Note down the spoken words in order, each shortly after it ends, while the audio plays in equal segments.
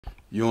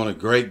You want a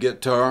great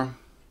guitar?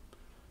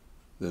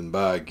 Then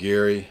buy a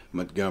Gary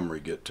Montgomery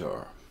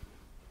guitar.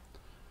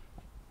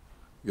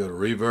 Go to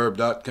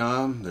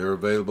reverb.com. They're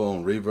available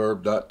on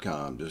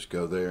reverb.com. Just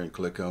go there and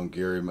click on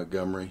Gary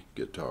Montgomery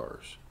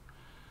guitars.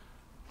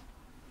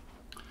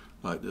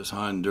 Like this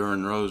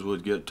Honduran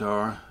rosewood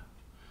guitar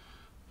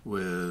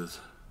with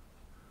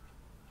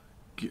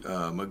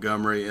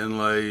Montgomery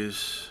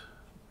inlays,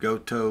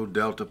 Goto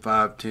Delta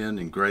 510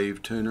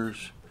 engraved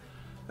tuners.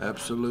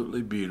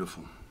 Absolutely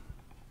beautiful.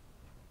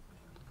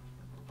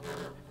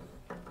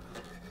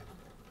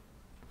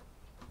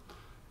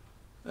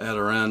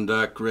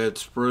 Adirondack red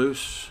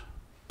spruce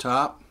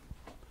top.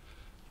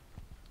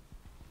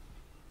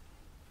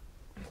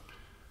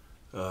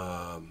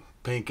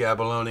 Pink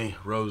abalone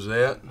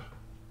rosette.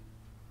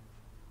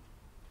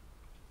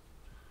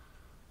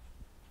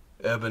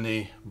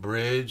 Ebony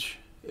bridge,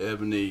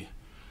 ebony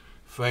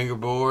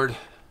fingerboard,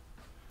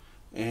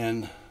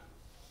 and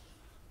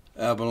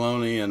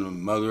abalone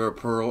and mother of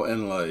pearl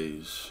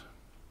inlays.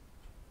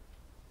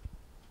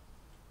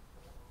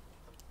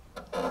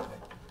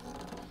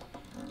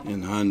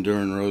 In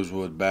Honduran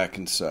rosewood back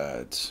and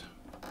sides.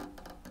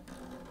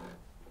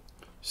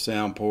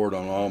 Sound port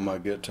on all my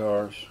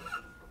guitars.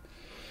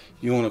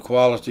 You want a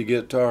quality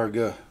guitar?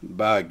 Go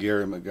buy a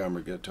Gary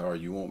Montgomery guitar.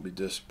 You won't be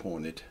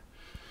disappointed.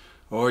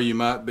 Or you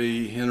might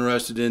be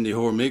interested in the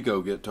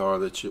Hormigo guitar,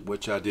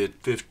 which I did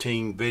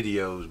 15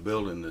 videos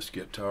building this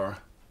guitar.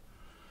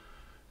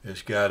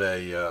 It's got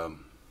a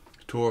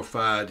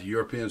torrefied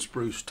European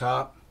spruce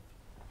top,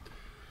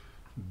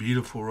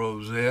 beautiful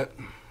rosette,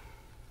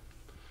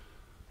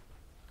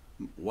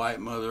 white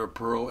mother of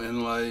pearl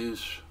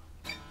inlays,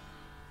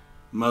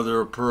 mother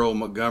of pearl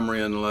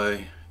Montgomery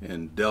inlay,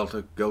 and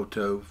Delta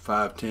Goto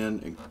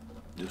 510, and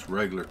just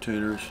regular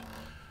tuners,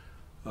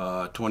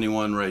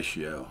 21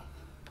 ratio.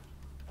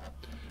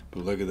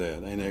 But look at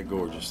that, ain't that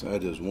gorgeous?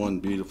 That is one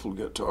beautiful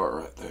guitar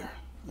right there.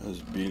 That is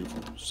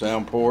beautiful.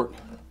 Sound port.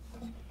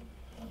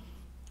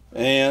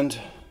 And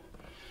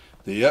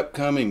the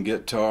upcoming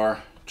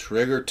guitar,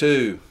 Trigger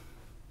 2.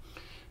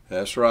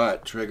 That's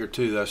right, Trigger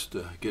 2. That's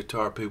the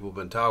guitar people have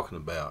been talking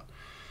about.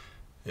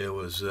 It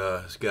was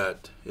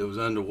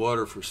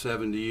underwater for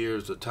 70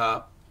 years, the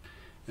top,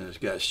 and it's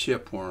got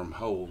shipworm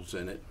holes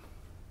in it.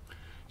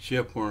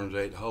 Shipworms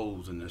ate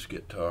holes in this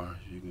guitar,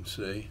 as you can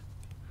see.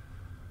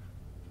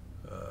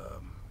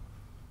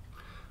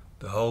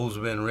 The holes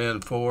have been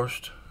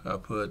reinforced. I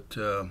put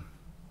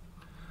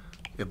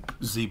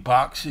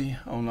epoxy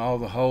on all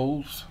the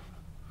holes,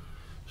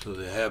 so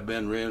they have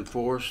been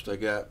reinforced. I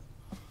got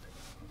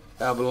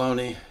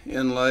abalone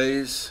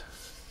inlays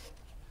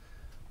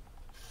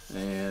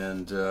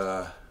and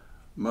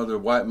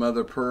white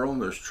mother pearl.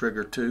 There's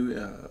Trigger 2,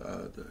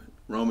 the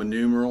Roman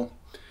numeral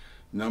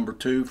number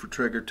 2 for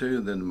Trigger 2,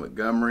 and then the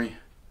Montgomery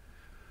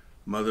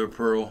mother of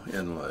pearl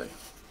inlay.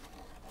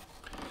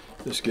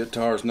 This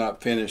guitar is not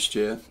finished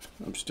yet.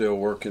 I'm still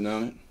working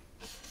on it,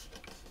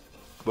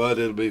 but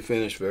it'll be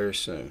finished very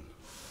soon.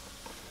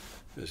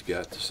 It's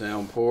got the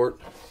sound port.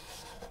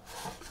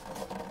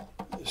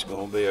 It's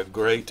going to be a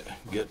great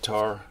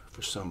guitar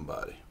for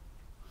somebody.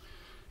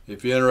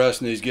 If you're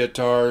interested in these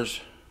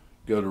guitars,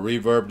 go to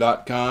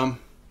reverb.com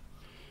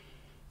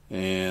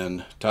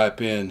and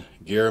type in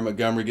Gary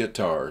Montgomery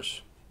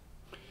guitars.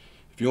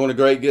 If you want a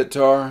great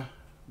guitar,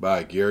 buy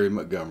a Gary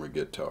Montgomery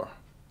guitar.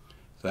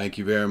 Thank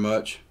you very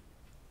much,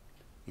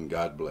 and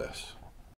God bless.